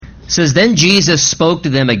It says, Then Jesus spoke to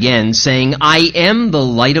them again, saying, I am the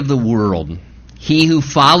light of the world. He who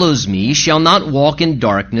follows me shall not walk in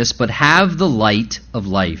darkness, but have the light of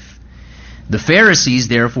life. The Pharisees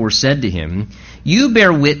therefore said to him, You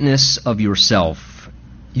bear witness of yourself.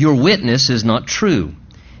 Your witness is not true.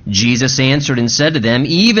 Jesus answered and said to them,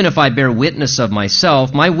 Even if I bear witness of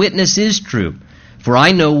myself, my witness is true. For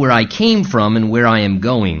I know where I came from and where I am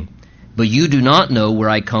going. But you do not know where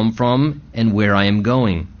I come from and where I am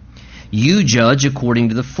going. You judge according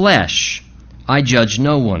to the flesh. I judge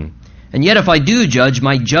no one. And yet if I do judge,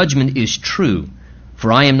 my judgment is true.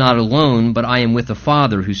 For I am not alone, but I am with the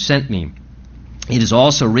Father who sent me. It is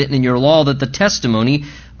also written in your law that the testimony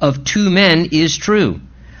of two men is true.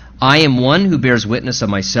 I am one who bears witness of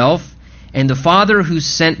myself, and the Father who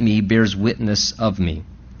sent me bears witness of me.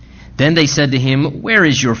 Then they said to him, Where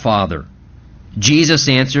is your Father? Jesus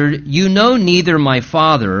answered, You know neither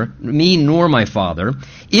me nor my Father.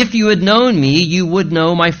 If you had known me, you would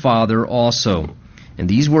know my Father also. And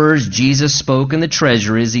these words Jesus spoke in the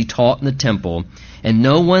treasury as he taught in the temple, and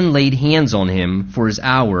no one laid hands on him, for his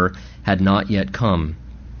hour had not yet come.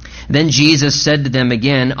 Then Jesus said to them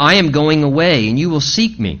again, I am going away, and you will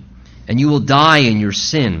seek me, and you will die in your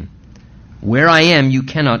sin. Where I am, you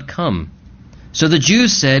cannot come. So the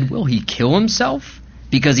Jews said, Will he kill himself?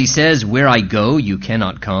 Because he says, Where I go, you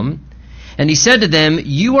cannot come. And he said to them,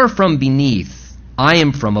 You are from beneath, I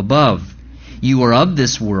am from above. You are of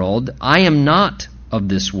this world, I am not of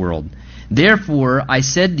this world. Therefore I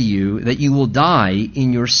said to you that you will die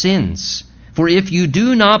in your sins. For if you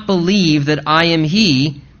do not believe that I am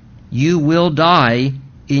he, you will die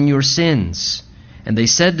in your sins. And they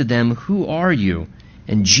said to them, Who are you?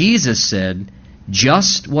 And Jesus said,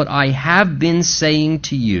 Just what I have been saying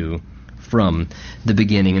to you from the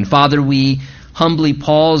beginning. And Father, we humbly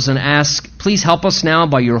pause and ask, please help us now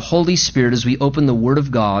by your Holy Spirit as we open the Word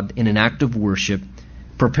of God in an act of worship.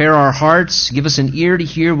 Prepare our hearts, give us an ear to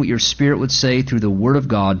hear what your Spirit would say through the Word of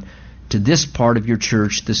God to this part of your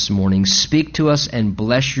church this morning. Speak to us and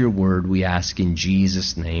bless your word, we ask in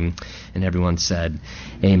Jesus' name. And everyone said,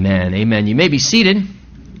 Amen. Amen. You may be seated.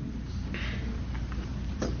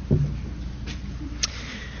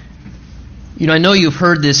 You know, I know you've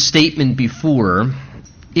heard this statement before.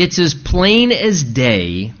 It's as plain as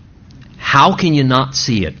day. How can you not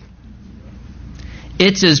see it?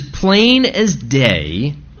 It's as plain as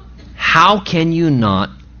day. How can you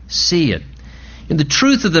not see it? And the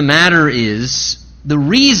truth of the matter is, the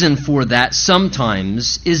reason for that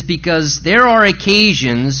sometimes is because there are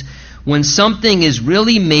occasions when something is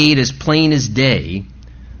really made as plain as day,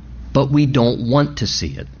 but we don't want to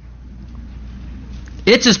see it.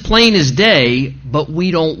 It's as plain as day, but we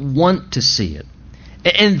don't want to see it.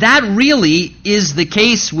 And that really is the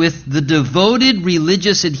case with the devoted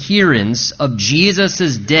religious adherents of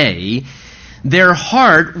Jesus' day. Their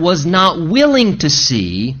heart was not willing to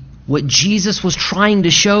see what Jesus was trying to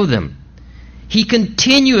show them. He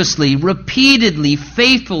continuously, repeatedly,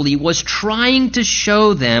 faithfully was trying to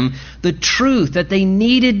show them the truth that they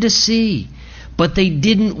needed to see. But they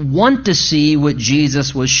didn't want to see what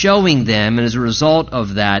Jesus was showing them, and as a result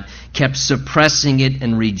of that, kept suppressing it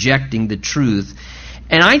and rejecting the truth.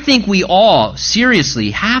 And I think we all,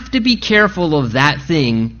 seriously, have to be careful of that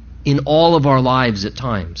thing in all of our lives at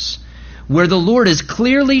times. Where the Lord is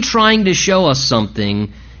clearly trying to show us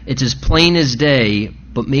something, it's as plain as day,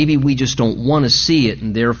 but maybe we just don't want to see it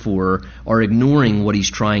and therefore are ignoring what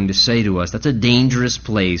he's trying to say to us. That's a dangerous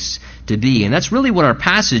place to be. And that's really what our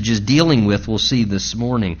passage is dealing with, we'll see this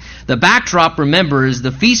morning. The backdrop, remember, is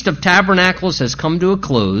the Feast of Tabernacles has come to a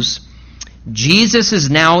close. Jesus is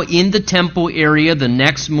now in the temple area the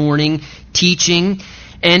next morning teaching,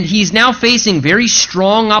 and he's now facing very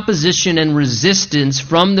strong opposition and resistance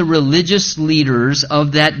from the religious leaders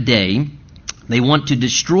of that day. They want to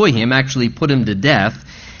destroy him, actually put him to death.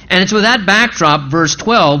 And it's with that backdrop, verse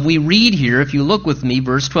 12, we read here, if you look with me,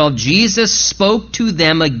 verse 12, Jesus spoke to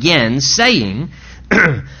them again, saying,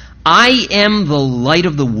 I am the light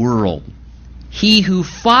of the world. He who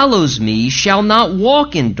follows me shall not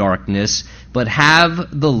walk in darkness, but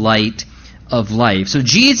have the light of life. So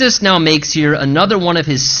Jesus now makes here another one of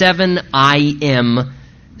his 7 I am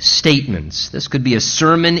statements. This could be a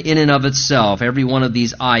sermon in and of itself, every one of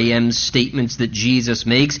these I am statements that Jesus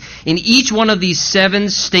makes. In each one of these 7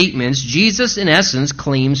 statements, Jesus in essence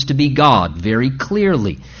claims to be God very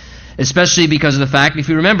clearly. Especially because of the fact, if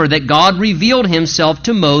you remember, that God revealed himself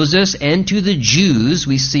to Moses and to the Jews,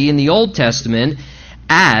 we see in the Old Testament,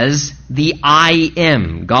 as the I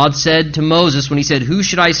am. God said to Moses when he said, who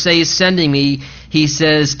should I say is sending me? He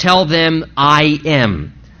says, tell them I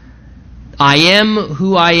am. I am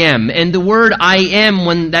who I am. And the word I am,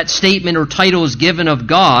 when that statement or title is given of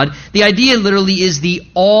God, the idea literally is the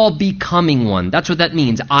all-becoming one. That's what that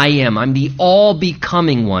means. I am. I'm the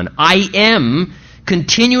all-becoming one. I am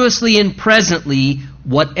continuously and presently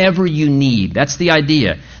whatever you need. That's the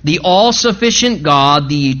idea. The all-sufficient God,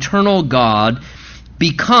 the eternal God,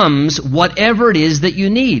 becomes whatever it is that you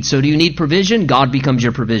need. So do you need provision? God becomes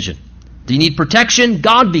your provision. Do you need protection?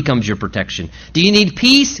 God becomes your protection. Do you need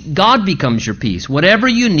peace? God becomes your peace. Whatever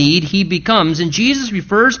you need, He becomes. And Jesus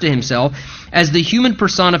refers to Himself as the human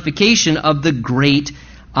personification of the great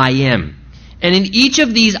I am. And in each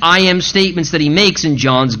of these I am statements that He makes in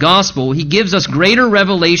John's Gospel, He gives us greater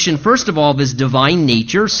revelation, first of all, of His divine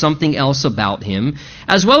nature, something else about Him,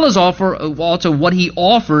 as well as also what He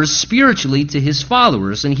offers spiritually to His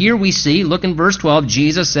followers. And here we see, look in verse 12,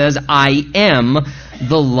 Jesus says, I am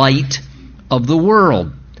the light of the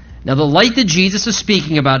world. Now the light that Jesus is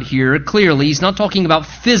speaking about here, clearly, He's not talking about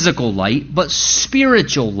physical light, but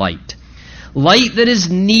spiritual light. Light that is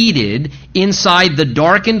needed inside the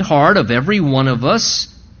darkened heart of every one of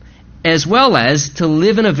us, as well as to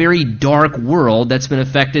live in a very dark world that's been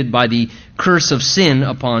affected by the curse of sin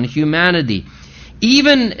upon humanity.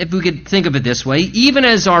 Even, if we could think of it this way, even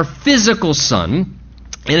as our physical sun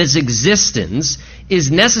and its existence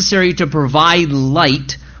is necessary to provide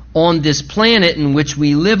light on this planet in which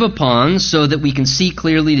we live upon so that we can see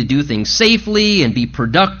clearly to do things safely and be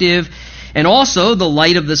productive. And also, the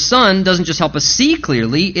light of the sun doesn't just help us see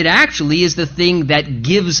clearly, it actually is the thing that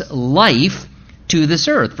gives life to this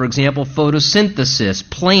earth. For example, photosynthesis,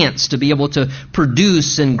 plants to be able to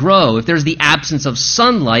produce and grow. If there's the absence of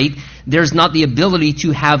sunlight, there's not the ability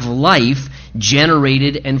to have life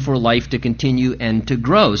generated and for life to continue and to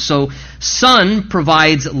grow. So, sun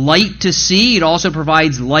provides light to see. It also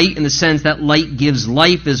provides light in the sense that light gives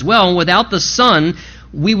life as well. And without the sun,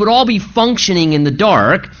 we would all be functioning in the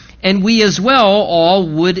dark. And we as well all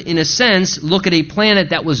would, in a sense, look at a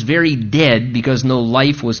planet that was very dead because no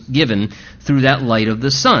life was given through that light of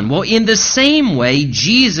the sun. Well, in the same way,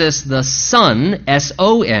 Jesus, the Son,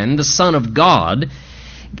 S-O-N, the Son of God,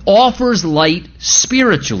 offers light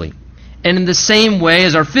spiritually. And in the same way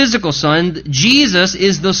as our physical sun, Jesus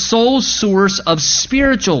is the sole source of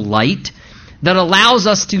spiritual light that allows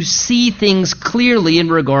us to see things clearly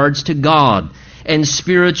in regards to God and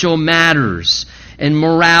spiritual matters and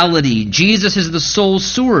morality. Jesus is the sole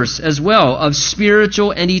source as well of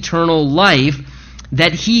spiritual and eternal life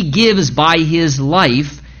that He gives by His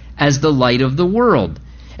life as the light of the world.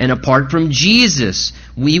 And apart from Jesus,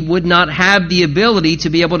 we would not have the ability to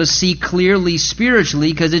be able to see clearly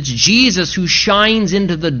spiritually because it's Jesus who shines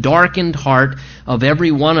into the darkened heart of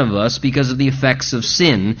every one of us because of the effects of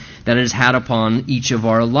sin that it has had upon each of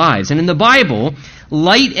our lives. And in the Bible,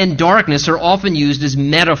 light and darkness are often used as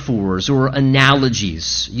metaphors or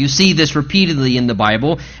analogies. You see this repeatedly in the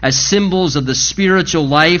Bible as symbols of the spiritual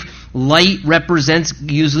life. Light represents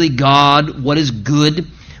usually God, what is good,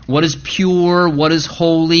 what is pure, what is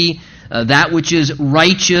holy, that which is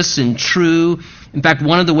righteous and true. In fact,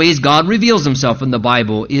 one of the ways God reveals Himself in the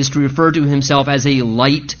Bible is to refer to Himself as a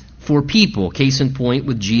light for people. Case in point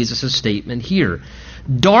with Jesus' statement here.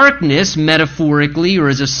 Darkness, metaphorically or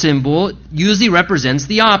as a symbol, usually represents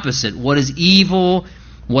the opposite. What is evil,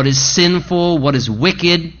 what is sinful, what is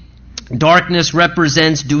wicked. Darkness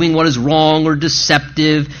represents doing what is wrong or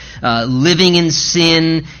deceptive, living in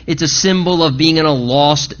sin. It's a symbol of being in a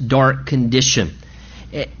lost, dark condition.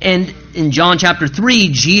 And in John chapter 3,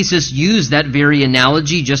 Jesus used that very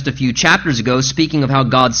analogy just a few chapters ago, speaking of how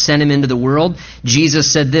God sent Him into the world.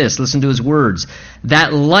 Jesus said this, listen to His words,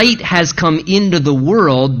 that light has come into the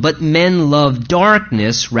world, but men love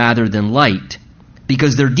darkness rather than light,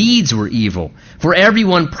 because their deeds were evil. For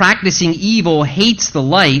everyone practicing evil hates the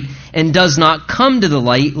light and does not come to the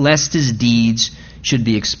light, lest his deeds should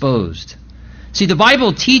be exposed. See, the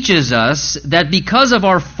Bible teaches us that because of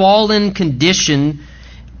our fallen condition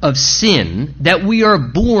of sin, that we are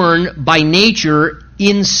born by nature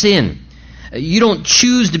in sin. You don't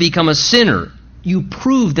choose to become a sinner. You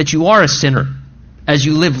prove that you are a sinner as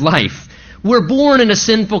you live life. We're born in a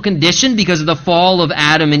sinful condition because of the fall of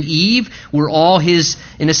Adam and Eve. We're all His,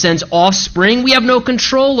 in a sense, offspring. We have no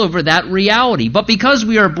control over that reality. But because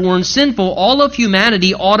we are born sinful, all of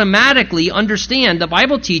humanity automatically, understand, the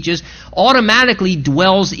Bible teaches, automatically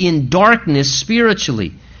dwells in darkness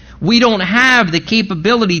spiritually. We don't have the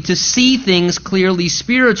capability to see things clearly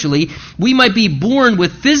spiritually. We might be born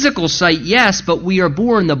with physical sight, yes, but we are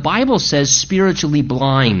born, the Bible says, spiritually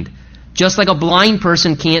blind. Just like a blind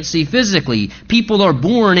person can't see physically. People are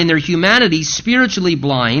born in their humanity spiritually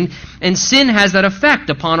blind, and sin has that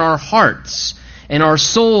effect upon our hearts. and our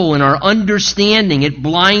soul and our understanding. It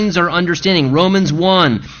blinds our understanding. Romans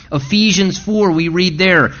 1, Ephesians 4, we read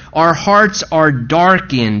there, our hearts are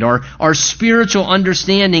darkened. Our spiritual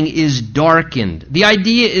understanding is darkened. The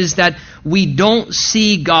idea is that we don't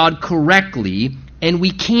see God correctly, and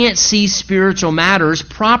we can't see spiritual matters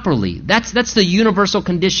properly. That's the universal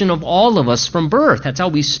condition of all of us from birth. That's how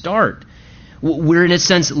we start. We're, in a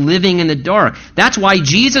sense, living in the dark. That's why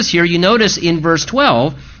Jesus here, you notice in verse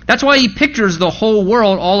 12, that's why he pictures the whole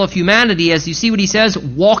world, all of humanity, as you see what he says,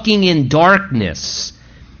 walking in darkness.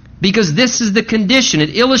 Because this is the condition.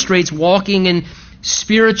 It illustrates walking in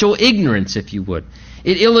spiritual ignorance, if you would.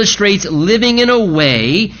 It illustrates living in a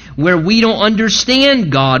way where we don't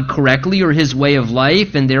understand God correctly or his way of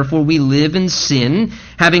life, and therefore we live in sin.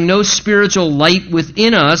 Having no spiritual light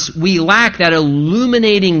within us, we lack that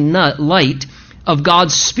illuminating light of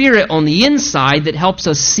God's Spirit on the inside that helps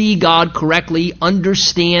us see God correctly,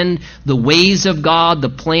 understand the ways of God, the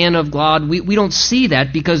plan of God. We don't see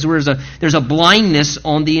that because there's a blindness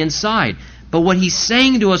on the inside. But what he's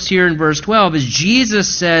saying to us here in verse 12 is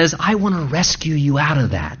Jesus says, I want to rescue you out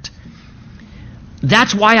of that.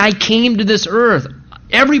 That's why I came to this earth.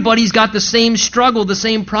 Everybody's got the same struggle, the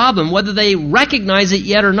same problem, whether they recognize it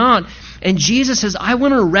yet or not. And Jesus says, I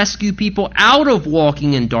want to rescue people out of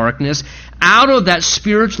walking in darkness, out of that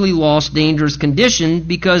spiritually lost, dangerous condition,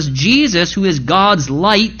 because Jesus, who is God's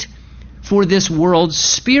light for this world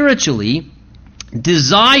spiritually,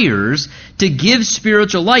 desires to give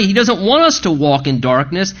spiritual light. He doesn't want us to walk in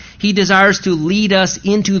darkness. He desires to lead us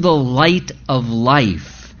into the light of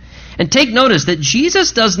life. And take notice that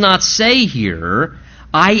Jesus does not say here,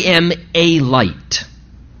 I am a light.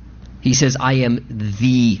 He says, I am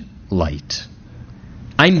the light.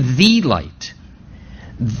 I'm the light.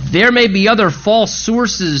 There may be other false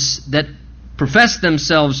sources that profess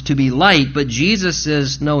themselves to be light, but Jesus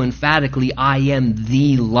says, no, emphatically, I am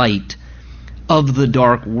the light of the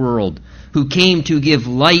dark world, who came to give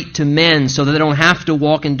light to men so that they don't have to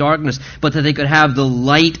walk in darkness, but that they could have the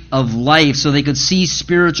light of life, so they could see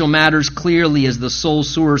spiritual matters clearly as the sole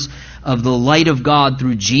source of the light of God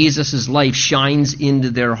through Jesus' life shines into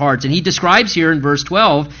their hearts. And he describes here in verse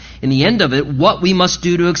 12, in the end of it, what we must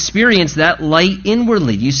do to experience that light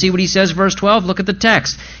inwardly. Do you see what he says, verse 12? Look at the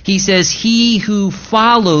text. He says, he who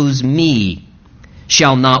follows me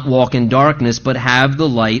shall not walk in darkness, but have the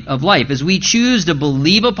light of life. As we choose to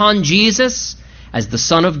believe upon Jesus as the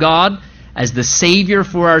Son of God, as the Savior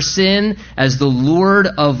for our sin, as the Lord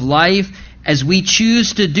of life, as we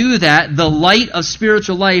choose to do that, the light of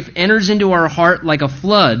spiritual life enters into our heart like a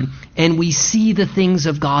flood, and we see the things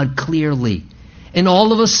of God clearly. And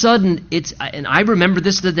all of a sudden, and I remember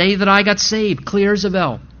this the day that I got saved, clear as a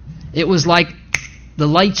bell. It was like the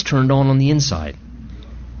lights turned on the inside.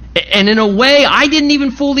 And in a way, I didn't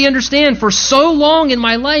even fully understand for so long in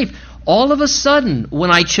my life. All of a sudden,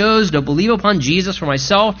 when I chose to believe upon Jesus for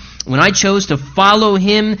myself, when I chose to follow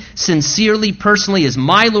him sincerely, personally, as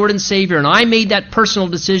my Lord and Savior, and I made that personal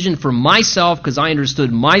decision for myself because I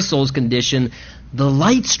understood my soul's condition, the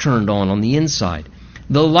lights turned on the inside.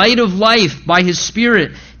 The light of life by his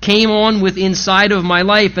Spirit came on with inside of my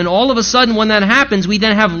life. And all of a sudden, when that happens, we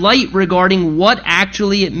then have light regarding what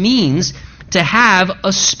actually it means to have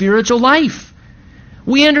a spiritual life.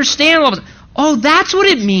 We understand all of it. Oh, that's what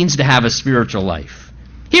it means to have a spiritual life.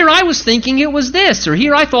 Here I was thinking it was this, or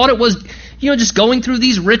here I thought it was, just going through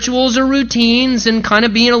these rituals or routines and kind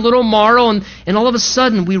of being a little moral, and all of a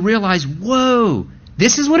sudden we realize, whoa,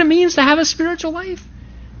 this is what it means to have a spiritual life?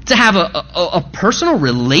 To have a personal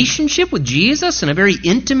relationship with Jesus in a very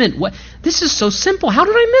intimate way. This is so simple. How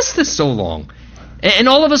did I miss this so long? And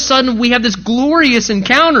all of a sudden, we have this glorious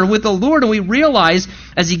encounter with the Lord, and we realize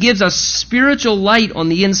as he gives us spiritual light on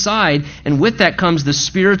the inside, and with that comes the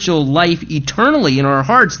spiritual life eternally in our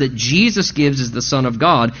hearts that Jesus gives as the Son of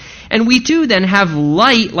God. And we too then have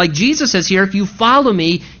light, like Jesus says here, if you follow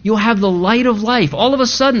me, you'll have the light of life. All of a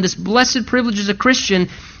sudden, this blessed privilege as a Christian,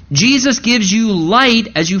 Jesus gives you light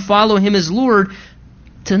as you follow him as Lord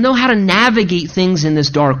to know how to navigate things in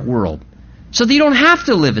this dark world. So that you don't have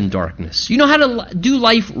to live in darkness. You know how to do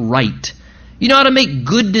life right. You know how to make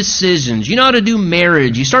good decisions. You know how to do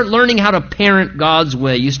marriage. You start learning how to parent God's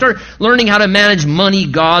way. You start learning how to manage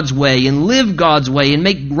money God's way and live God's way and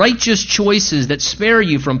make righteous choices that spare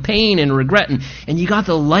you from pain and regret. And you got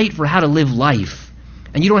the light for how to live life.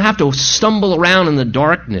 And you don't have to stumble around in the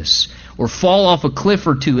darkness or fall off a cliff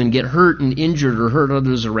or two and get hurt and injured or hurt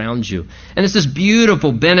others around you. And it's this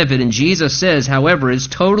beautiful benefit, and Jesus says, however, it's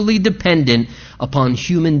totally dependent upon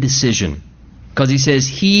human decision. Because he says,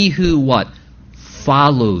 he who what?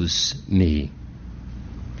 Follows me.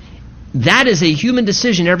 That is a human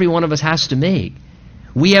decision every one of us has to make.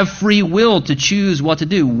 We have free will to choose what to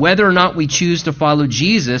do. Whether or not we choose to follow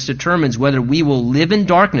Jesus determines whether we will live in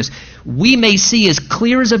darkness. We may see as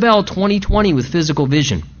clear as a bell 20/20 with physical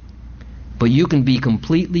vision, but you can be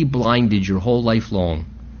completely blinded your whole life long,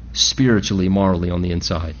 spiritually, morally on the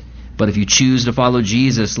inside. But if you choose to follow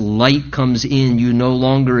Jesus, light comes in. You no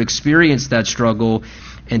longer experience that struggle,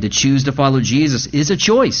 and to choose to follow Jesus is a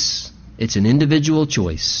choice. It's an individual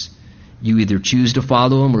choice. You either choose to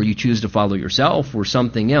follow him or you choose to follow yourself or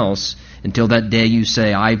something else until that day you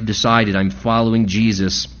say, I've decided I'm following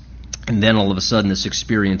Jesus. And then all of a sudden this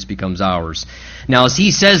experience becomes ours. Now as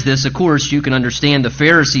he says this, of course, you can understand the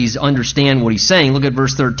Pharisees understand what he's saying. Look at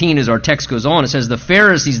verse 13 as our text goes on. It says, the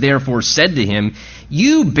Pharisees therefore said to him,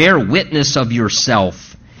 you bear witness of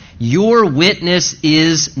yourself. Your witness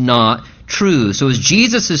is not true. So as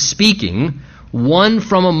Jesus is speaking, one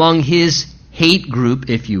from among his hate group,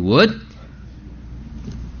 if you would,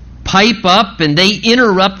 pipe up and they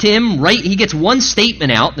interrupt him. Right, he gets one statement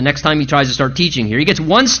out the next time he tries to start teaching here. He gets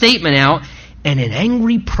one statement out, and an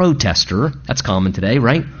angry protester, that's common today,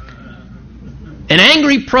 right? An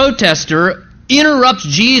angry protester interrupts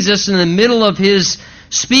Jesus in the middle of his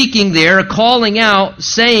speaking there, calling out,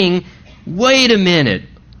 saying, wait a minute,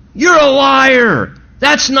 you're a liar.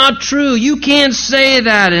 That's not true. You can't say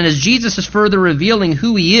that. And as Jesus is further revealing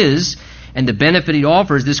who he is and the benefit he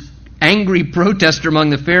offers, this angry protester among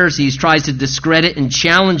the Pharisees tries to discredit and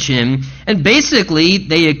challenge him, and basically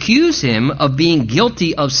they accuse him of being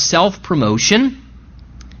guilty of self-promotion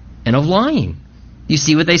and of lying. You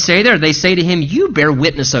see what they say there? They say to him, you bear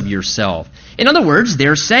witness of yourself. In other words,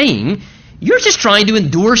 they're saying, you're just trying to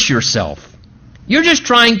endorse yourself. You're just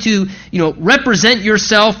trying to, represent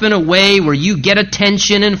yourself in a way where you get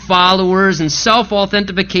attention and followers and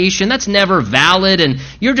self-authentication. That's never valid, and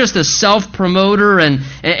you're just a self-promoter, and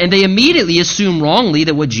they immediately assume wrongly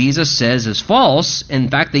that what Jesus says is false. In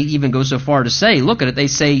fact, they even go so far to say, look at it, they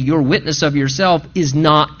say your witness of yourself is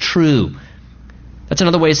not true. That's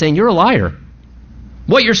another way of saying you're a liar.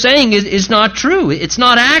 What you're saying is not true. It's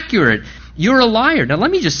not accurate. You're a liar. Now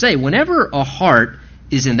let me just say, whenever a heart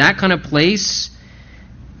is in that kind of place,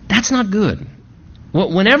 that's not good.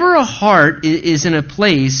 Whenever a heart is in a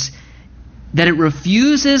place that it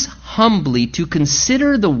refuses humbly to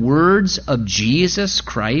consider the words of Jesus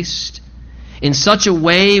Christ in such a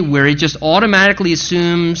way where it just automatically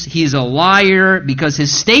assumes he's a liar because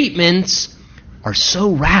his statements are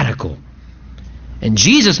so radical. And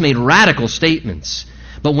Jesus made radical statements.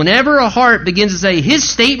 But whenever a heart begins to say his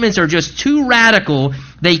statements are just too radical,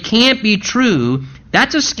 they can't be true,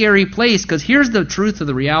 that's a scary place, because here's the truth of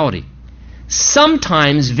the reality.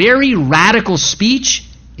 Sometimes very radical speech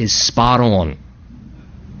is spot on.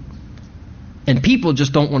 And people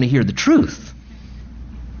just don't want to hear the truth.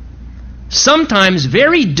 Sometimes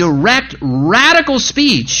very direct, radical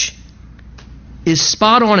speech is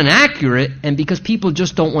spot on and accurate, and because people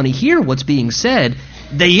just don't want to hear what's being said,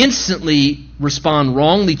 they instantly respond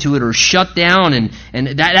wrongly to it or shut down, and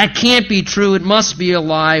that can't be true, it must be a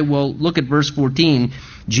lie. Well, look at verse 14.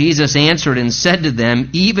 Jesus answered and said to them,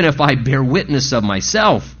 even if I bear witness of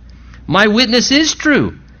myself, my witness is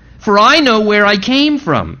true, for I know where I came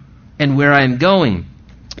from and where I am going,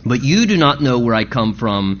 but you do not know where I come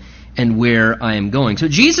from and where I am going. So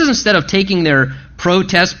Jesus, instead of taking their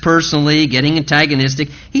protest personally, getting antagonistic,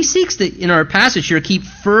 he seeks to, in our passage here, keep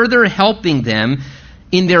further helping them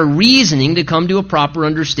in their reasoning to come to a proper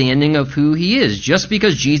understanding of who he is. Just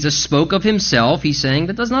because Jesus spoke of himself, he's saying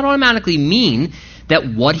that does not automatically mean that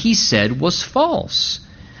what he said was false.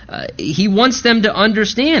 He wants them to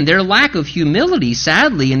understand their lack of humility,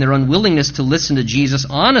 sadly, and their unwillingness to listen to Jesus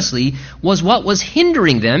honestly was what was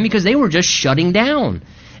hindering them, because they were just shutting down.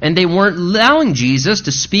 And they weren't allowing Jesus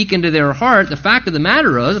to speak into their heart. The fact of the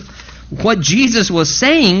matter is, what Jesus was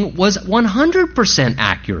saying was 100%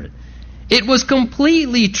 accurate. It was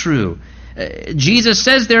completely true. Jesus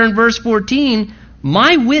says there in verse 14,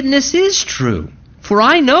 my witness is true, for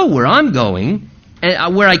I know where I'm going,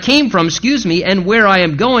 where I came from, and where I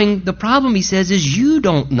am going. The problem, he says, is you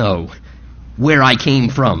don't know where I came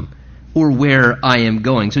from or where I am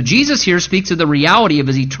going. So Jesus here speaks of the reality of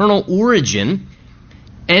his eternal origin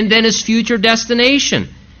and then his future destination.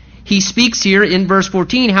 He speaks here in verse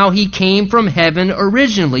 14 how he came from heaven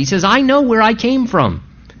originally. He says, I know where I came from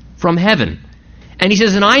heaven. And he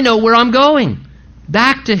says, and I know where I'm going,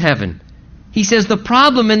 back to heaven. He says, the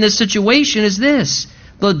problem in this situation is this.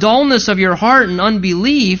 The dullness of your heart and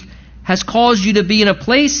unbelief has caused you to be in a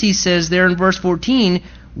place, he says there in verse 14,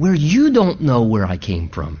 where you don't know where I came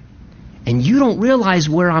from. And you don't realize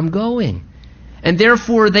where I'm going. And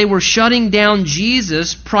therefore, they were shutting down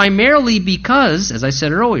Jesus primarily because, as I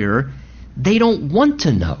said earlier, they don't want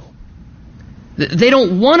to know. They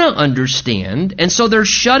don't want to understand, and so they're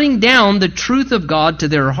shutting down the truth of God to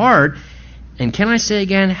their heart. And can I say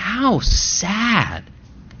again, how sad,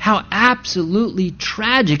 how absolutely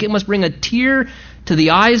tragic. It must bring a tear to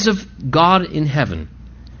the eyes of God in heaven.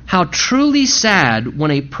 How truly sad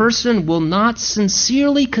when a person will not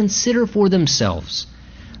sincerely consider for themselves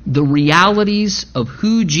the realities of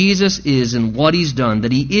who Jesus is and what he's done,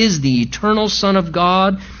 that he is the eternal Son of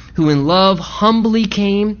God who in love humbly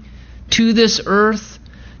came to this earth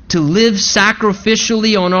to live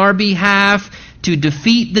sacrificially on our behalf, to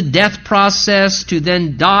defeat the death process, to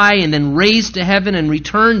then die and then raise to heaven and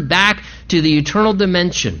return back to the eternal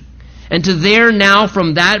dimension. And to there now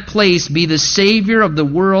from that place be the Savior of the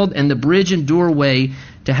world and the bridge and doorway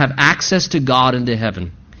to have access to God and to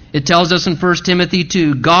heaven. It tells us in 1 Timothy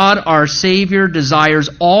 2, God our Savior desires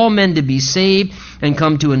all men to be saved and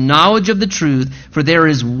come to a knowledge of the truth, for there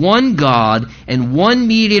is one God and one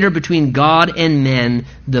mediator between God and men,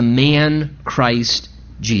 the man Christ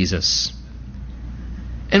Jesus.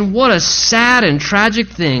 And what a sad and tragic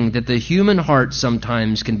thing that the human heart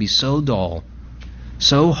sometimes can be so dull,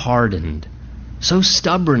 so hardened, so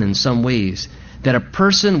stubborn in some ways, that a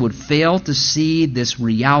person would fail to see this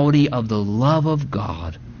reality of the love of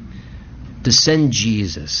God, to send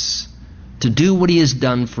Jesus, to do what he has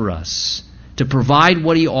done for us, to provide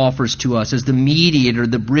what he offers to us as the mediator,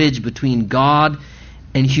 the bridge between God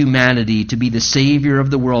and humanity, to be the Savior of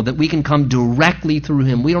the world, that we can come directly through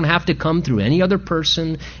him. We don't have to come through any other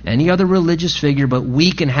person, any other religious figure, but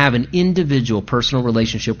we can have an individual personal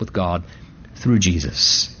relationship with God through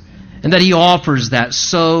Jesus. And that he offers that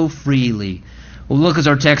so freely. Well, look, as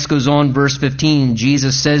our text goes on, verse 15,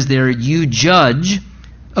 Jesus says there, you judge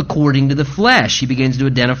according to the flesh. He begins to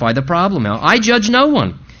identify the problem now. I judge no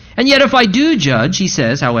one. And yet if I do judge, he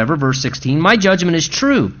says, however, verse 16, my judgment is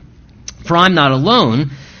true. For I'm not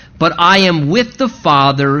alone, but I am with the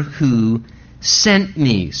Father who sent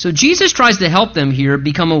me. So Jesus tries to help them here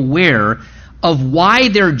become aware of why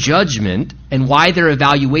their judgment and why their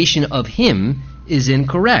evaluation of him is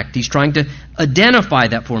incorrect. He's trying to identify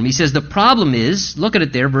that for him. He says the problem is, look at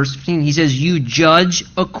it there, verse 15, he says, you judge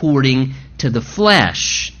according to the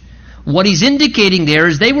flesh. What he's indicating there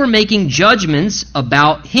is they were making judgments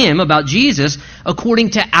about him, about Jesus,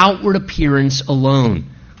 according to outward appearance alone.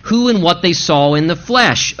 Who and what they saw in the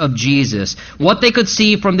flesh of Jesus, what they could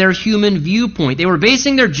see from their human viewpoint. They were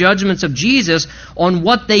basing their judgments of Jesus on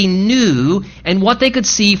what they knew and what they could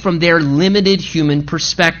see from their limited human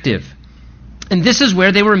perspective. And this is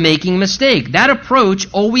where they were making a mistake. That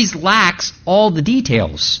approach always lacks all the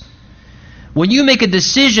details. When you make a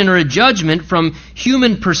decision or a judgment from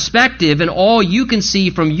human perspective and all you can see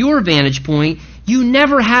from your vantage point, you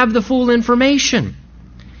never have the full information.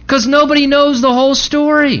 Because nobody knows the whole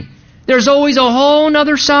story. There's always a whole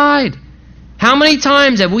other side. How many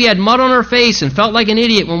times have we had mud on our face and felt like an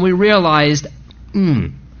idiot when we realized,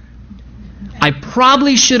 I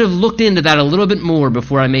probably should have looked into that a little bit more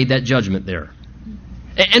before I made that judgment there.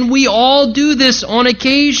 And we all do this on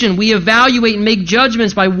occasion. We evaluate and make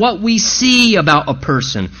judgments by what we see about a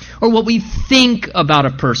person, or what we think about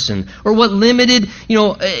a person, or what limited,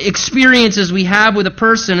 experiences we have with a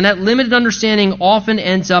person. And that limited understanding often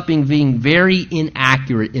ends up being very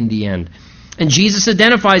inaccurate in the end. And Jesus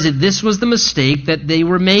identifies that this was the mistake that they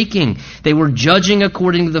were making. They were judging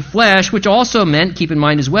according to the flesh, which also meant, keep in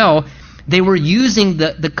mind as well, they were using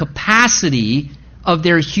the capacity of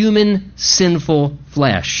their human sinful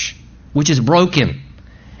flesh, which is broken.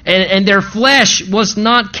 And their flesh was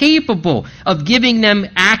not capable of giving them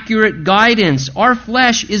accurate guidance. Our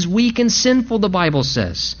flesh is weak and sinful, the Bible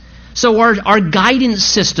says. So our guidance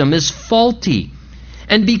system is faulty.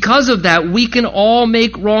 And because of that, we can all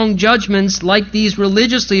make wrong judgments like these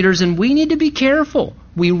religious leaders, and we need to be careful.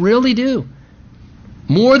 We really do.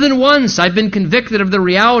 More than once, I've been convicted of the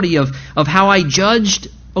reality of how I judged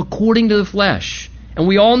according to the flesh. And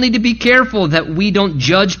we all need to be careful that we don't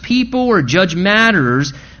judge people or judge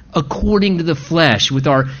matters according to the flesh with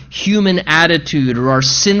our human attitude or our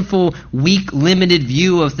sinful, weak, limited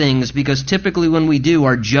view of things, because typically when we do,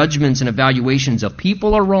 our judgments and evaluations of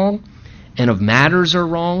people are wrong and of matters are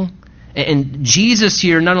wrong. And Jesus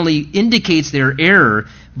here not only indicates their error,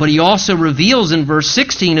 but he also reveals in verse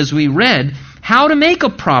 16, as we read, how to make a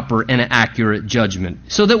proper and accurate judgment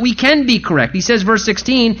so that we can be correct. He says, verse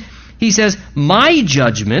 16, he says, my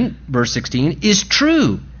judgment, verse 16, is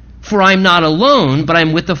true, for I'm not alone, but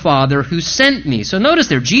I'm with the Father who sent me. So notice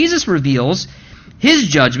there, Jesus reveals his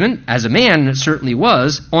judgment, as a man certainly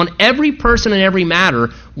was, on every person and every matter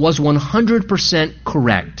was 100%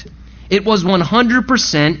 correct. It was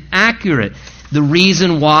 100% accurate. The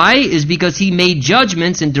reason why is because he made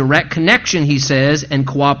judgments in direct connection, he says, and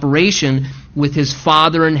cooperation with his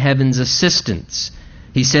Father in heaven's assistance.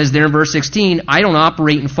 He says there in verse 16, I don't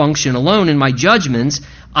operate and function alone in my judgments.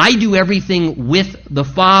 I do everything with the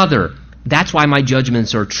Father. That's why my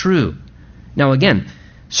judgments are true. Now again,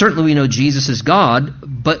 certainly we know Jesus is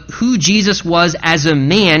God, but who Jesus was as a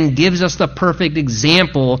man gives us the perfect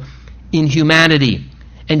example in humanity.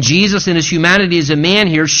 And Jesus in his humanity as a man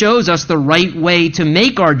here shows us the right way to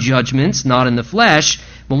make our judgments, not in the flesh,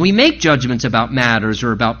 when we make judgments about matters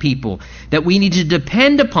or about people, that we need to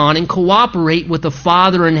depend upon and cooperate with the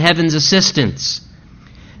Father in heaven's assistance.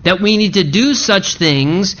 That we need to do such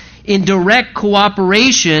things in direct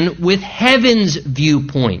cooperation with heaven's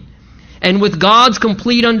viewpoint and with God's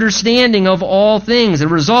complete understanding of all things. The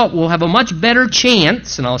result, will have a much better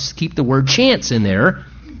chance, and I'll keep the word chance in there,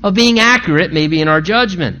 of being accurate maybe in our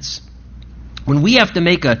judgments. When we have to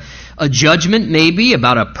make a judgment maybe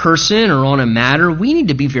about a person or on a matter, we need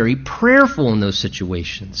to be very prayerful in those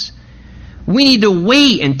situations. We need to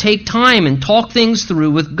wait and take time and talk things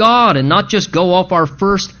through with God and not just go off our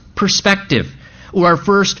first perspective or our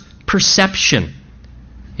first perception.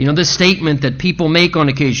 You know, this statement that people make on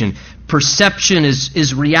occasion, perception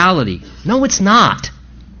is reality. No, it's not.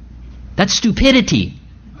 That's stupidity.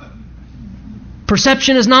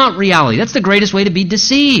 Perception is not reality. That's the greatest way to be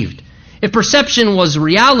deceived. If perception was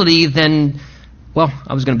reality, then, well,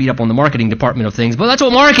 I was going to beat up on the marketing department of things, but that's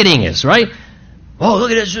what marketing is, right? Oh,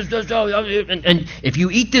 look at this. And if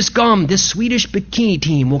you eat this gum, this Swedish bikini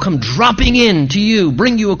team will come dropping in to you,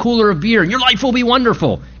 bring you a cooler of beer, and your life will be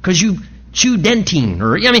wonderful because you chew dentine.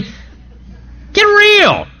 Get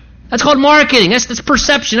real. That's called marketing. That's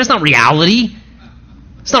perception. That's not reality.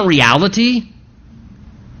 It's not reality.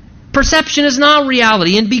 Perception is not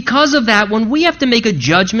reality. And because of that, when we have to make a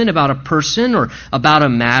judgment about a person or about a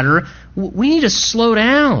matter, we need to slow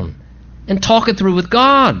down and talk it through with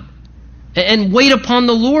God. And wait upon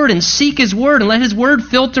the Lord and seek His Word and let His Word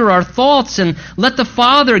filter our thoughts and let the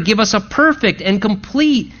Father give us a perfect and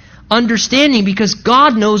complete understanding because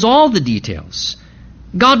God knows all the details.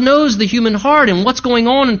 God knows the human heart and what's going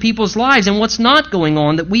on in people's lives and what's not going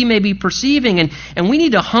on that we may be perceiving. And we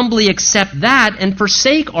need to humbly accept that and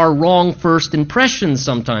forsake our wrong first impressions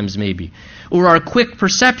sometimes maybe, or our quick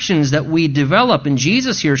perceptions that we develop. And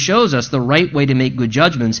Jesus here shows us the right way to make good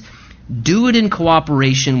judgments. Do it in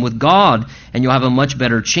cooperation with God, and you'll have a much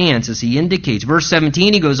better chance, as he indicates. Verse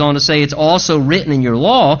 17, he goes on to say, it's also written in your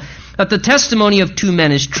law that the testimony of two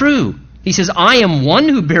men is true. He says, I am one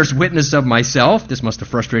who bears witness of myself. This must have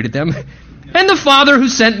frustrated them. And the Father who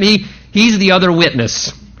sent me, he's the other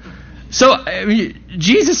witness. So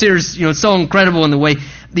Jesus here is so incredible in the way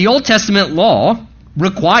the Old Testament law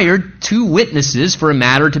required two witnesses for a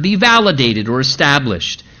matter to be validated or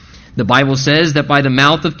established. The Bible says that by the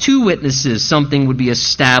mouth of two witnesses something would be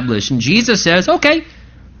established. And Jesus says, okay,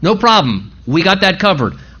 no problem. We got that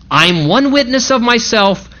covered. I'm one witness of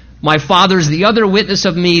myself. My Father's the other witness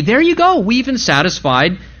of me. There you go. We even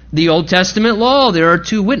satisfied the Old Testament law. There are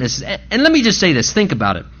two witnesses. And let me just say this. Think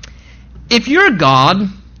about it. If you're God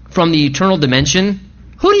from the eternal dimension,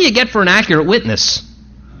 who do you get for an accurate witness?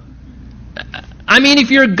 I mean,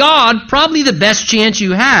 if you're God, probably the best chance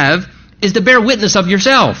you have is to bear witness of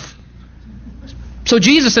yourself. So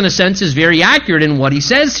Jesus, in a sense, is very accurate in what he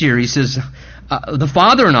says here. He says, the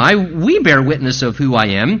Father and I, we bear witness of who I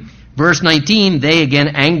am. Verse 19, they again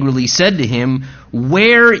angrily said to him,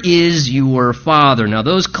 where is your Father? Now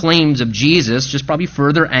those claims of Jesus just probably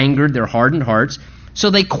further angered their hardened hearts. So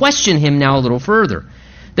they question him now a little further.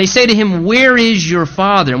 They say to him, where is your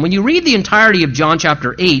Father? And when you read the entirety of John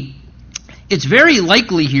chapter 8, it's very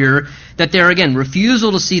likely here that their, again,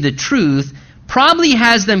 refusal to see the truth probably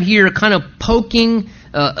has them here kind of poking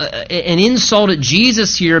an insult at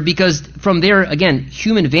Jesus here because from their, again,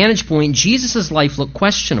 human vantage point, Jesus' life looked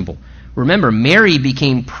questionable. Remember, Mary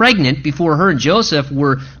became pregnant before her and Joseph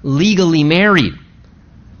were legally married.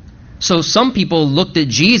 So some people looked at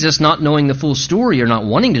Jesus not knowing the full story or not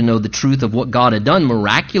wanting to know the truth of what God had done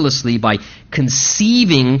miraculously by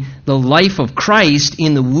conceiving the life of Christ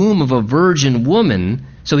in the womb of a virgin woman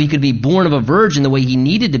so he could be born of a virgin the way he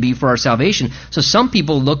needed to be for our salvation. So some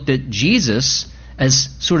people looked at Jesus as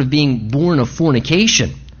sort of being born of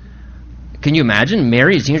fornication. Can you imagine?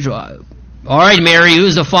 Mary is here. All right, Mary,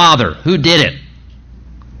 who's the Father? Who did it?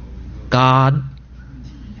 God.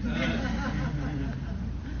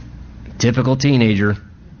 Typical teenager.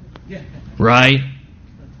 Right?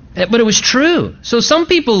 But it was true. So some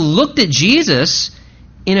people looked at Jesus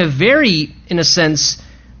in a very, in a sense,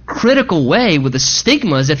 critical way with the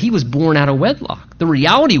stigma as if he was born out of wedlock. The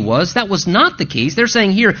reality was that was not the case. They're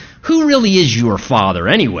saying here, who really is your father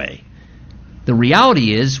anyway? The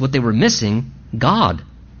reality is what they were missing, God,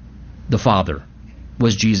 the Father,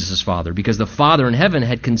 was Jesus' Father, because the Father in heaven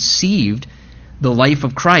had conceived the life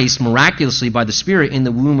of Christ miraculously by the Spirit in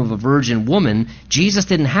the womb of a virgin woman. Jesus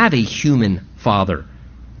didn't have a human father.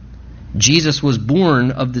 Jesus was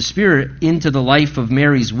born of the Spirit into the life of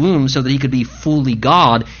Mary's womb so that he could be fully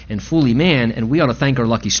God and fully man, and we ought to thank our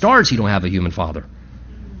lucky stars he don't have a human father.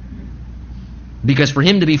 Because for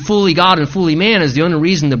him to be fully God and fully man is the only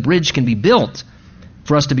reason the bridge can be built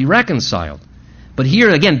for us to be reconciled. But here,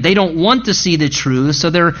 again, they don't want to see the truth, so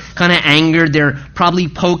they're kind of angered. They're probably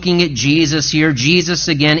poking at Jesus here. Jesus,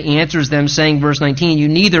 again, answers them, saying, verse 19, "You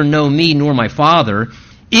neither know me nor my Father.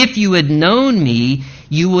 If you had known me,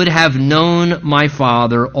 you would have known my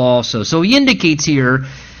Father also." So he indicates here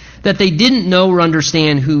that they didn't know or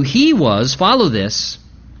understand who he was. Follow this.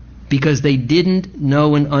 Because they didn't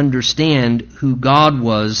know and understand who God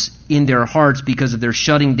was in their hearts because of their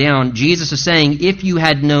shutting down. Jesus is saying, if you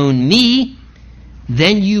had known me,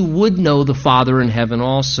 then you would know the Father in heaven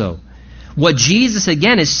also. What Jesus,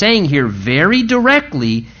 again, is saying here very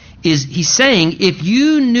directly is he's saying, if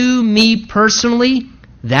you knew me personally,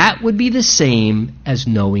 that would be the same as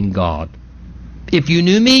knowing God. If you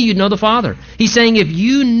knew me, you'd know the Father. He's saying, if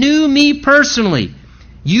you knew me personally,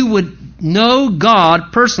 you would know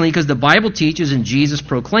God personally, because the Bible teaches and Jesus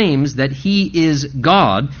proclaims that he is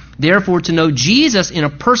God. Therefore, to know Jesus in a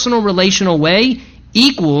personal, relational way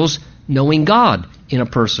equals knowing God in a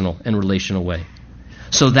personal and relational way.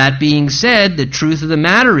 So that being said, the truth of the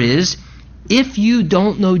matter is, if you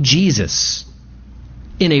don't know Jesus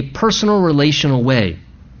in a personal, relational way,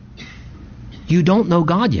 you don't know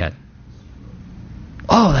God yet.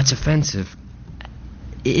 Oh, that's offensive.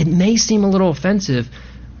 It may seem a little offensive,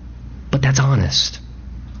 but that's honest.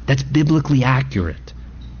 That's biblically accurate.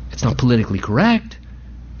 It's not politically correct,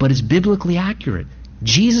 but it's biblically accurate.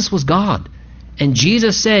 Jesus was God. And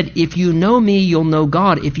Jesus said, if you know me, you'll know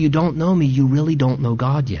God. If you don't know me, you really don't know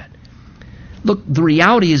God yet. Look, the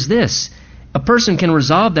reality is this. A person can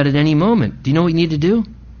resolve that at any moment. Do you know what you need to do?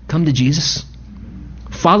 Come to Jesus.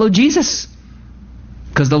 Follow Jesus.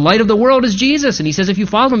 Because the light of the world is Jesus. And he says, if you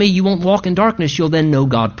follow me, you won't walk in darkness. You'll then know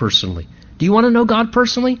God personally. Do you want to know God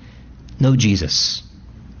personally? Know Jesus.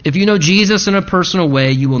 If you know Jesus in a personal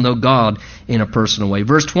way, you will know God in a personal way.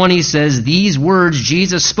 Verse 20 says, these words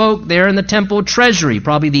Jesus spoke there in the temple treasury,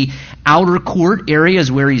 probably the outer court area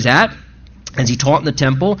is where he's at, as he taught in the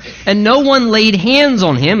temple. And no one laid hands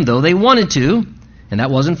on him, though they wanted to. And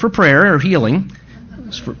that wasn't for prayer or healing. It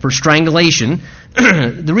was for strangulation.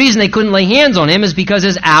 The reason they couldn't lay hands on him is because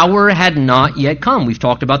his hour had not yet come. We've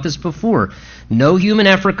talked about this before. No human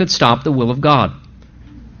effort could stop the will of God.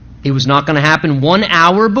 It was not going to happen 1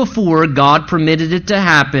 hour before God permitted it to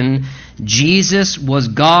happen. Jesus was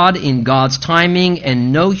God in God's timing,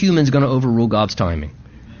 and no human's going to overrule God's timing.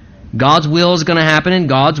 God's will is going to happen in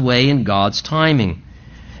God's way, in God's timing.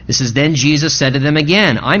 This is then Jesus said to them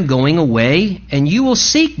again, I'm going away, and you will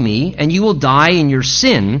seek me, and you will die in your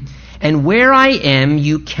sin, and where I am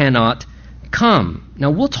you cannot come.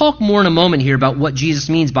 Now we'll talk more in a moment here about what Jesus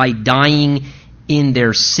means by dying in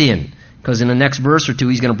their sin. Because in the next verse or two,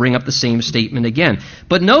 he's going to bring up the same statement again.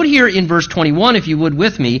 But note here in verse 21, if you would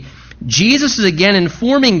with me, Jesus is again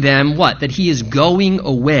informing them what? That he is going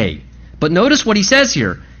away. But notice what he says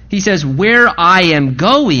here. He says, where I am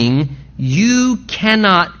going, you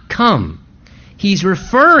cannot come. He's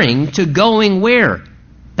referring to going where?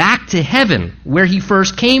 Back to heaven, where he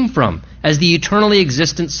first came from, as the eternally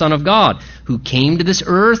existent Son of God, who came to this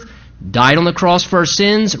earth, died on the cross for our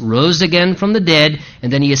sins, rose again from the dead,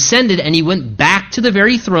 and then he ascended and he went back to the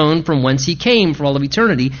very throne from whence he came for all of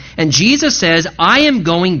eternity. And Jesus says, I am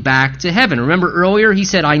going back to heaven. Remember earlier he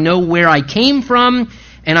said, I know where I came from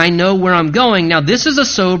and I know where I'm going. Now this is a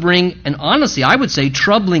sobering and honestly I would say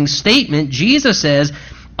troubling statement. Jesus says,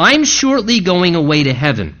 I'm shortly going away to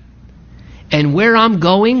heaven. And where I'm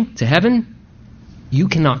going to heaven, you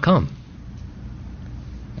cannot come.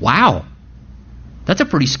 Wow. That's a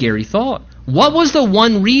pretty scary thought. What was the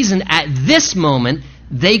one reason at this moment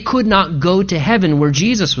they could not go to heaven where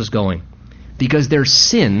Jesus was going? Because their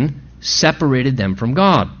sin separated them from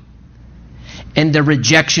God. And the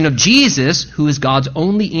rejection of Jesus, who is God's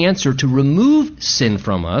only answer to remove sin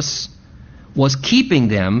from us, was keeping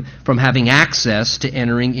them from having access to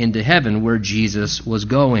entering into heaven where Jesus was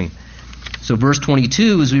going. So verse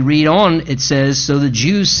 22, as we read on, it says, so the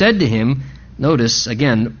Jews said to him, Notice,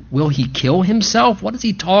 again, will he kill himself? What is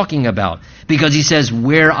he talking about? Because he says,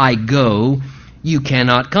 where I go, you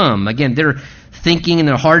cannot come. Again, they're thinking in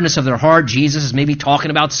the hardness of their heart, Jesus is maybe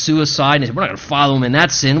talking about suicide, and we're not going to follow him in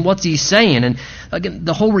that sin. What's he saying? And again,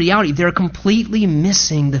 the whole reality, they're completely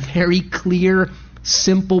missing the very clear,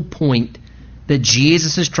 simple point that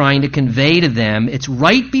Jesus is trying to convey to them. It's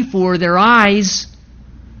right before their eyes,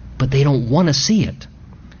 but they don't want to see it.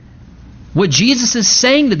 What Jesus is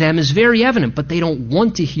saying to them is very evident, but they don't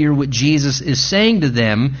want to hear what Jesus is saying to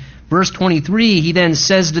them. Verse 23, he then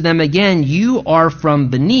says to them again, you are from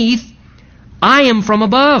beneath, I am from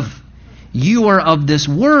above. You are of this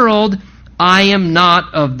world, I am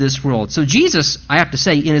not of this world. So Jesus, I have to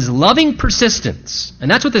say, in his loving persistence, and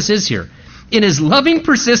that's what this is here, in his loving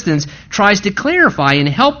persistence, tries to clarify and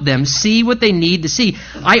help them see what they need to see.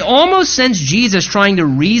 I almost sense Jesus trying to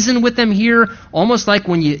reason with them here, almost like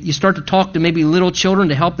when you start to talk to maybe little children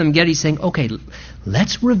to help them get it. He's saying, okay,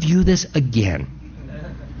 let's review this again.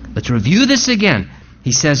 Let's review this again.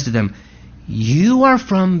 He says to them, you are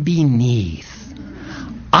from beneath.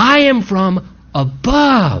 I am from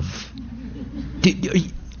above.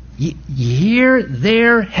 Here,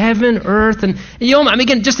 there, heaven, earth, and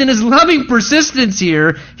again, just in his loving persistence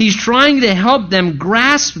here, he's trying to help them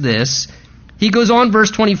grasp this. He goes on,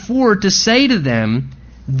 verse 24, to say to them,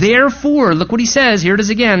 therefore, look what he says, here it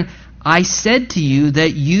is again, I said to you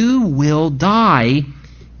that you will die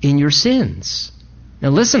in your sins. Now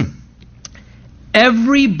listen,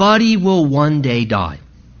 everybody will one day die.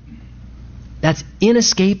 That's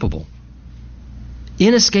inescapable.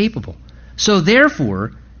 Inescapable. So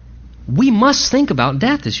therefore, we must think about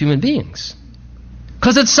death as human beings.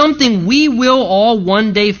 Because it's something we will all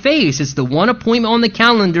one day face. It's the one appointment on the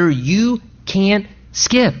calendar you can't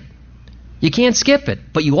skip. You can't skip it.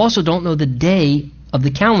 But you also don't know the day of the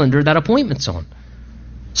calendar that appointment's on.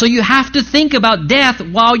 So you have to think about death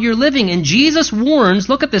while you're living. And Jesus warns,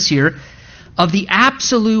 look at this here, of the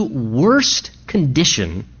absolute worst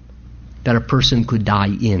condition that a person could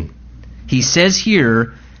die in. He says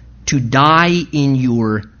here, to die in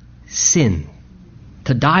your sin.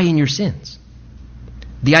 To die in your sins.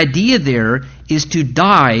 The idea there is to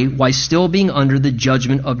die while still being under the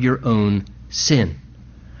judgment of your own sin.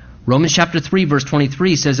 Romans chapter 3 verse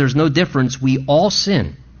 23 says there's no difference. We all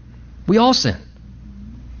sin. We all sin.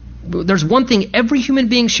 There's one thing every human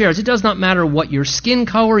being shares. It does not matter what your skin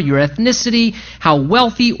color, your ethnicity, how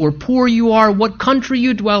wealthy or poor you are, what country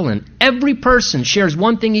you dwell in. Every person shares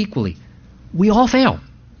one thing equally. We all fail.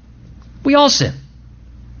 We all sin.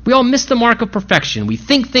 We all miss the mark of perfection. We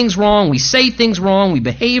think things wrong. We say things wrong. We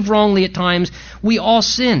behave wrongly at times. We all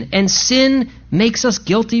sin. And sin makes us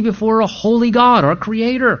guilty before a holy God, our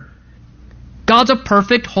Creator. God's a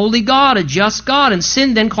perfect, holy God, a just God. And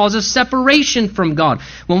sin then causes separation from God.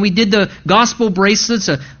 When we did the gospel bracelets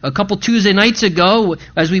a couple Tuesday nights ago,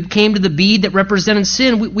 as we came to the bead that represented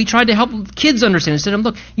sin, we tried to help kids understand. Instead of,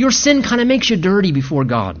 look, your sin kind of makes you dirty before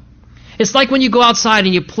God. It's like when you go outside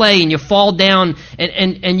and you play and you fall down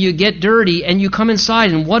and you get dirty and you come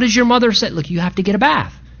inside, and what does your mother say? Look, you have to get a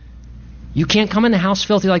bath. You can't come in the house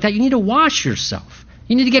filthy like that. You need to wash yourself.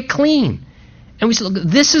 You need to get clean. And we say, look,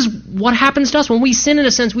 this is what happens to us. When we sin, in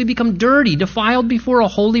a sense, we become dirty, defiled before a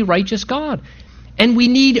holy, righteous God. And we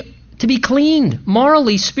need to be cleaned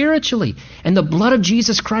morally, spiritually. And the blood of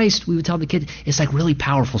Jesus Christ, we would tell the kids, is like really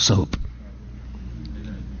powerful soap.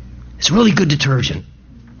 It's really good detergent.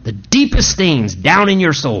 The deepest stains down in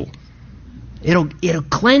your soul. It'll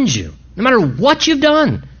cleanse you. No matter what you've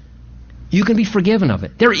done, you can be forgiven of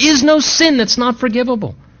it. There is no sin that's not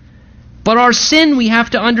forgivable. But our sin, we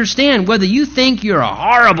have to understand, whether you think you're a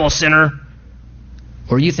horrible sinner,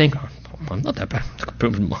 or you think, oh, I'm not that bad.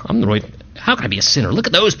 I'm the right. How can I be a sinner? Look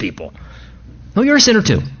at those people. No, you're a sinner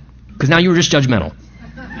too. Because now you were just judgmental.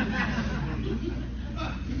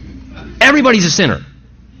 Everybody's a sinner.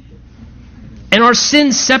 And our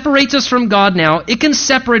sin separates us from God now. It can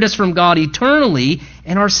separate us from God eternally,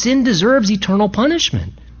 and our sin deserves eternal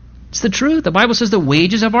punishment. It's the truth. The Bible says the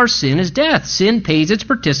wages of our sin is death. Sin pays its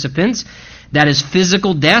participants. That is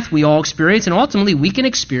physical death we all experience, and ultimately we can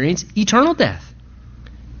experience eternal death.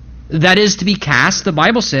 That is to be cast, the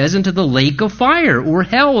Bible says, into the lake of fire, or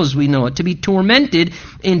hell as we know it, to be tormented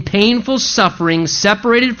in painful suffering,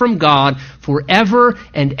 separated from God forever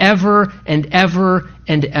and ever and ever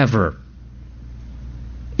and ever.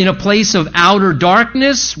 In a place of outer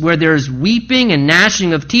darkness, where there's weeping and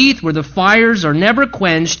gnashing of teeth, where the fires are never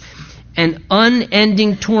quenched, and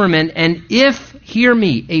unending torment. And if, hear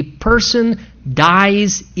me, a person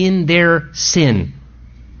dies in their sin,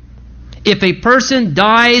 If a person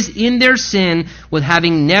dies in their sin with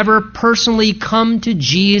having never personally come to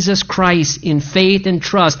Jesus Christ in faith and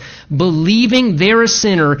trust, believing they're a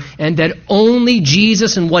sinner and that only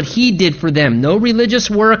Jesus and what He did for them, no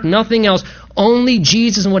religious work, nothing else, only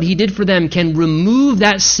Jesus and what He did for them can remove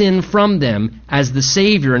that sin from them as the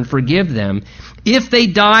Savior and forgive them. If they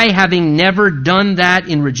die having never done that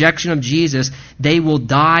in rejection of Jesus, they will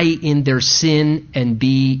die in their sin and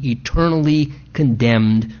be eternally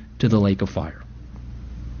condemned to the lake of fire.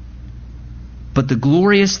 But the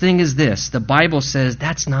glorious thing is this: the Bible says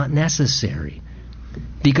that's not necessary,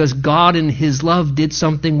 because God in His love did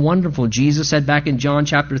something wonderful. Jesus said back in John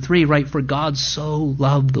chapter 3, right, for God so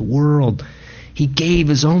loved the world, He gave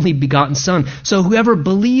His only begotten Son, so whoever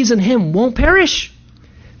believes in Him won't perish,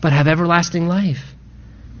 but have everlasting life.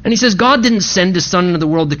 And He says God didn't send His Son into the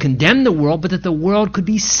world to condemn the world, but that the world could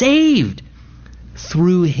be saved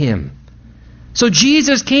through Him. So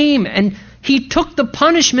Jesus came and He took the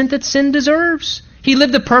punishment that sin deserves. He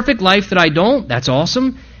lived the perfect life that I don't. That's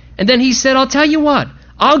awesome. And then He said, I'll tell you what,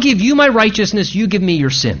 I'll give you my righteousness, you give me your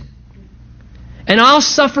sin. And I'll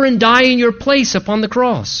suffer and die in your place upon the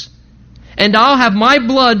cross. And I'll have my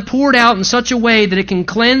blood poured out in such a way that it can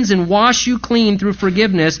cleanse and wash you clean through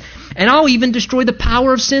forgiveness. And I'll even destroy the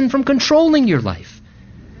power of sin from controlling your life.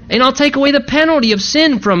 And I'll take away the penalty of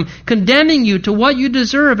sin from condemning you to what you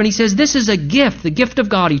deserve. And He says this is a gift, the gift of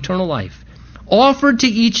God, eternal life, offered to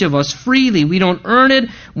each of us freely. We don't earn it,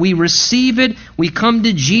 we receive it. We come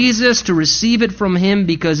to Jesus to receive it from Him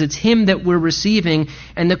because it's Him that we're receiving.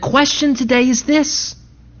 And the question today is this: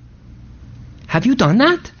 have you done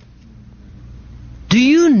that? Do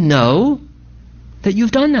you know that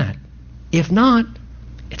you've done that? If not,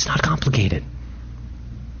 it's not complicated.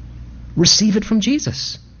 Receive it from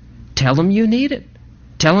Jesus. Tell Him you need it.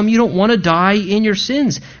 Tell Him you don't want to die in your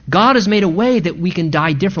sins. God has made a way that we can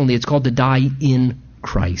die differently. It's called to die in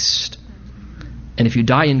Christ. And if you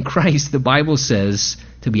die in Christ, the Bible says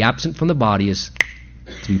to be absent from the body is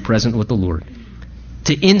to be present with the Lord.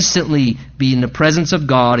 To instantly be in the presence of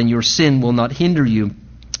God, and your sin will not hinder you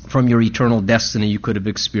from your eternal destiny you could have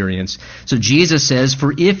experienced. So Jesus says,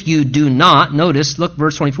 for if you do not, notice, look,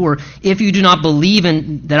 verse 24, if you do not believe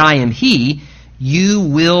in that I am He, you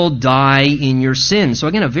will die in your sins. So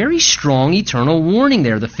again, a very strong eternal warning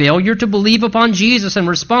there. The failure to believe upon Jesus and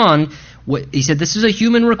respond, He said this is a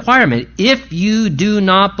human requirement. If you do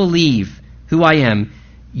not believe who I am,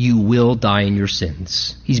 you will die in your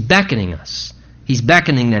sins. He's beckoning us. He's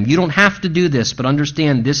beckoning them. You don't have to do this, but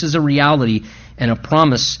understand this is a reality and a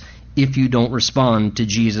promise if you don't respond to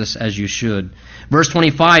Jesus as you should. Verse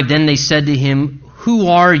 25, then they said to Him, who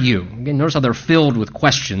are you? Again, notice how they're filled with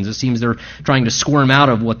questions. It seems they're trying to squirm out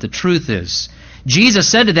of what the truth is. Jesus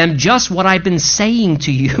said to them, just what I've been saying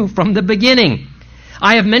to you from the beginning.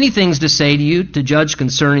 I have many things to say to you, to judge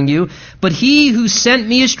concerning you, but He who sent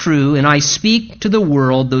me is true, and I speak to the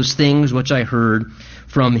world those things which I heard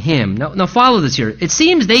from Him. Now follow this here. It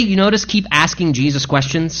seems they, you notice, keep asking Jesus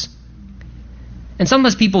questions. And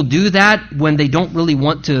sometimes people do that when they don't really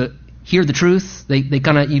want to hear the truth. They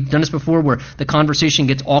kind of, you've done this before, where the conversation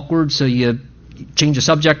gets awkward, so you change the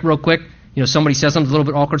subject real quick. You know, somebody says something a little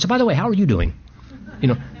bit awkward. So, by the way, how are you doing? You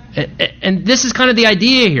know, and this is kind of the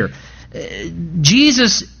idea here.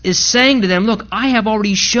 Jesus is saying to them, look, I have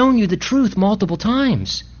already shown you the truth multiple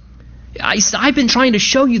times. I've been trying to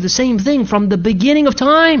show you the same thing from the beginning of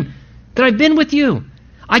time that I've been with you.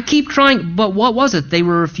 I keep trying, but what was it? They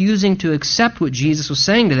were refusing to accept what Jesus was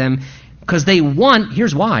saying to them because they want,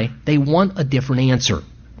 here's why, they want a different answer.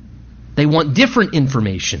 They want different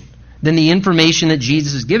information than the information that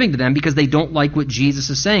Jesus is giving to them because they don't like what Jesus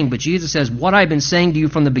is saying. But Jesus says, what I've been saying to you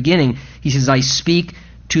from the beginning, He says, I speak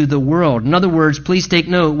to the world. In other words, please take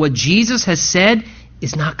note, what Jesus has said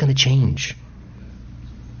is not going to change.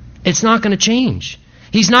 It's not going to change.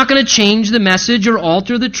 He's not going to change the message or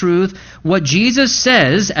alter the truth. What Jesus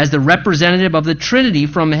says as the representative of the Trinity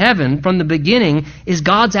from heaven, from the beginning, is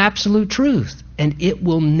God's absolute truth. And it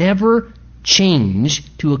will never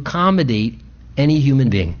change to accommodate any human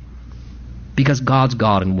being. Because God's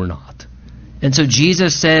God and we're not. And so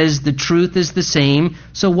Jesus says the truth is the same.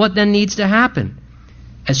 So what then needs to happen?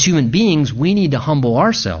 As human beings, we need to humble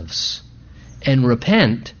ourselves and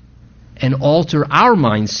repent and alter our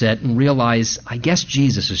mindset and realize, I guess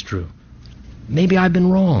Jesus is true. Maybe I've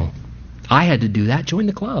been wrong. I had to do that. Join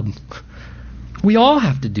the club. We all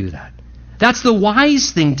have to do that. That's the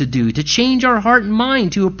wise thing to do, to change our heart and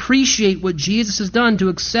mind, to appreciate what Jesus has done, to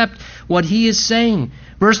accept what He is saying.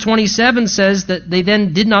 Verse 27 says that they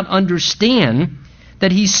then did not understand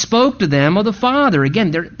that He spoke to them of the Father.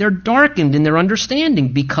 Again, they're darkened in their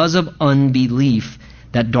understanding because of unbelief.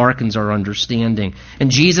 that darkens our understanding.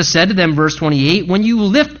 And Jesus said to them, verse 28, when you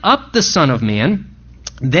lift up the Son of Man,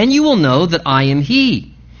 then you will know that I am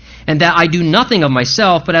he, and that I do nothing of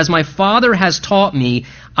myself, but as my Father has taught me,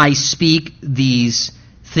 I speak these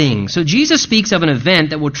things. So Jesus speaks of an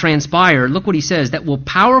event that will transpire, look what he says, that will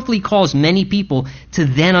powerfully cause many people to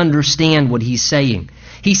then understand what he's saying.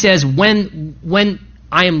 He says, when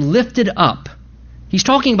I am lifted up, he's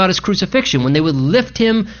talking about his crucifixion, when they would lift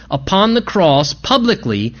him upon the cross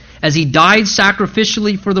publicly as he died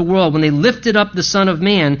sacrificially for the world, when they lifted up the Son of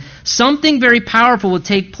Man, something very powerful would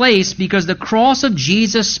take place because the cross of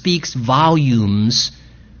Jesus speaks volumes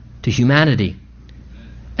to humanity.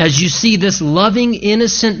 As you see this loving,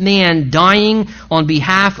 innocent man dying on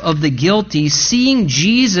behalf of the guilty, seeing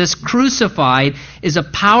Jesus crucified is a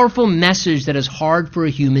powerful message that is hard for a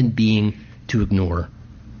human being to ignore.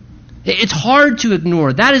 It's hard to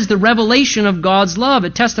ignore. That is the revelation of God's love.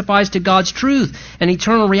 It testifies to God's truth and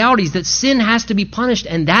eternal realities that sin has to be punished,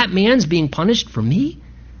 and that man's being punished for me?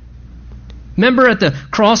 Remember at the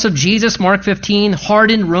cross of Jesus, Mark 15,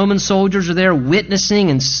 hardened Roman soldiers are there witnessing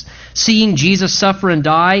and seeing Jesus suffer and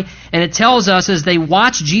die. And it tells us as they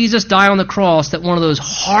watched Jesus die on the cross that one of those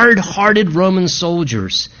hard-hearted Roman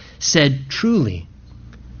soldiers said, truly,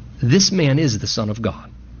 this man is the Son of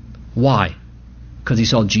God. Why? Because he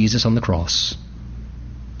saw Jesus on the cross.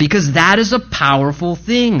 Because that is a powerful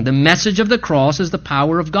thing. The message of the cross is the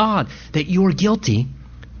power of God. That you are guilty,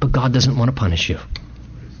 but God doesn't want to punish you.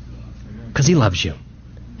 Because he loves you.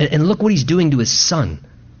 And look what he's doing to his Son,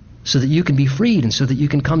 so that you can be freed and so that you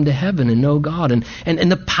can come to heaven and know God. And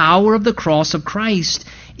the power of the cross of Christ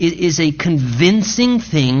is a convincing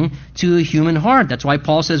thing to a human heart. That's why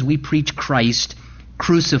Paul says we preach Christ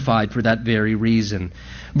crucified for that very reason.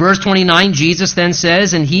 Verse 29, Jesus then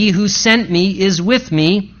says, and he who sent me is with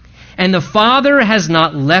me, and the Father has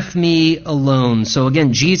not left me alone. So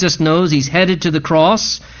again, Jesus knows he's headed to the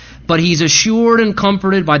cross, but he's assured and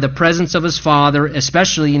comforted by the presence of his Father,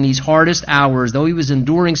 especially in these hardest hours. Though he was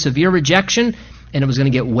enduring severe rejection, and it was going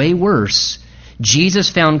to get way worse, Jesus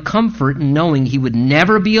found comfort in knowing he would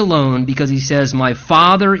never be alone because he says, my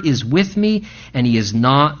Father is with me, and he has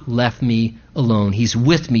not left me alone. He's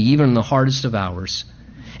with me even in the hardest of hours.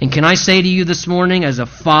 And can I say to you this morning, as a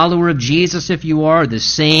follower of Jesus, if you are, the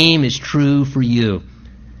same is true for you.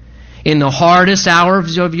 In the hardest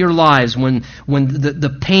hours of your lives, when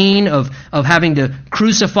the pain of having to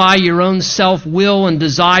crucify your own self-will and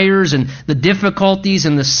desires and the difficulties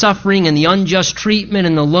and the suffering and the unjust treatment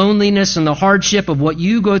and the loneliness and the hardship of what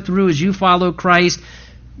you go through as you follow Christ,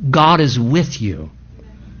 God is with you.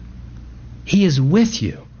 He is with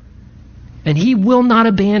you. And he will not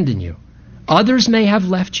abandon you. Others may have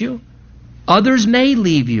left you. Others may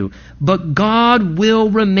leave you, but God will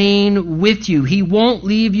remain with you. He won't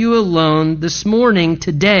leave you alone. This morning,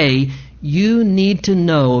 today, you need to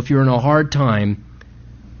know, if you're in a hard time,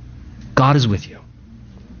 God is with you.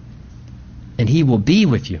 And he will be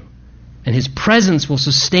with you. And his presence will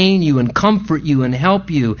sustain you and comfort you and help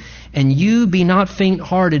you. And you be not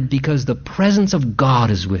faint-hearted, because the presence of God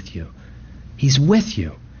is with you. He's with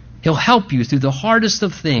you. He'll help you through the hardest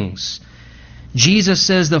of things. Jesus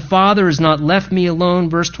says, the Father has not left me alone,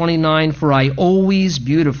 verse 29, for I always,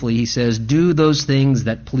 beautifully, he says, do those things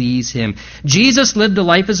that please him. Jesus lived a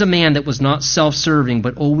life as a man that was not self-serving,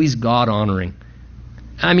 but always God-honoring.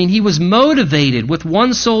 I mean, he was motivated with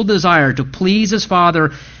one sole desire to please his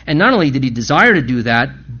Father, and not only did he desire to do that,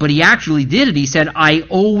 but he actually did it. He said, I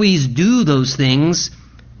always do those things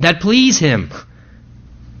that please him.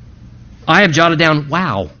 I have jotted down,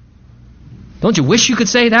 wow. Don't you wish you could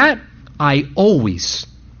say that? I always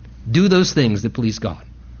do those things that please God.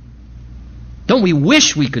 Don't we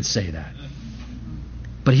wish we could say that?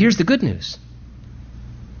 But here's the good news.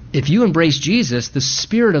 If you embrace Jesus, the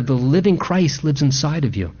Spirit of the living Christ lives inside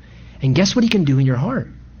of you. And guess what he can do in your heart?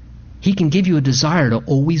 He can give you a desire to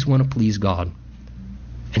always want to please God.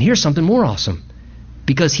 And here's something more awesome.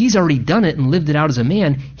 Because he's already done it and lived it out as a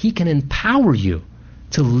man, he can empower you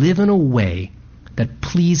to live in a way that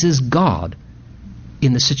pleases God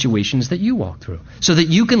in the situations that you walk through. So that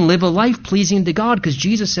you can live a life pleasing to God, because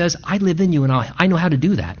Jesus says, I live in you and I know how to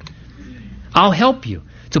do that. I'll help you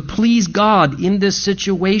to please God in this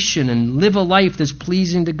situation and live a life that's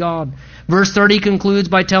pleasing to God. Verse 30 concludes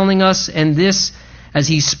by telling us, and this, as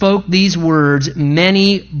he spoke these words,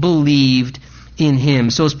 many believed in him.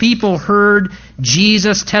 So as people heard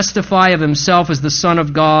Jesus testify of himself as the Son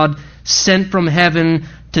of God, sent from heaven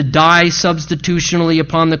to die substitutionally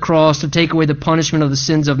upon the cross to take away the punishment of the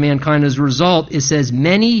sins of mankind. As a result, it says,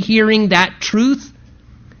 many hearing that truth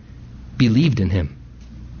believed in him.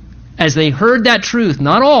 As they heard that truth,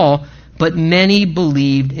 not all, but many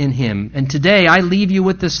believed in him. And today I leave you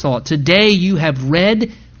with this thought. Today you have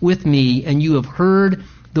read with me and you have heard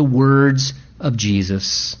the words of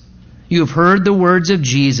Jesus. You have heard the words of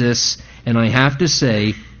Jesus, and I have to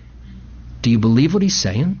say, do you believe what he's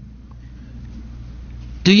saying?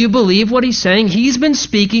 Do you believe what he's saying? He's been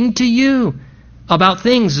speaking to you about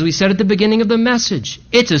things, as we said at the beginning of the message.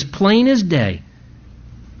 It's as plain as day.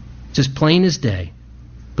 It's as plain as day.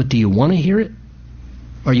 But do you want to hear it?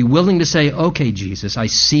 Are you willing to say, okay, Jesus, I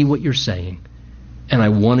see what you're saying, and I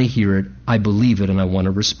want to hear it, I believe it, and I want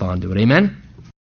to respond to it? Amen?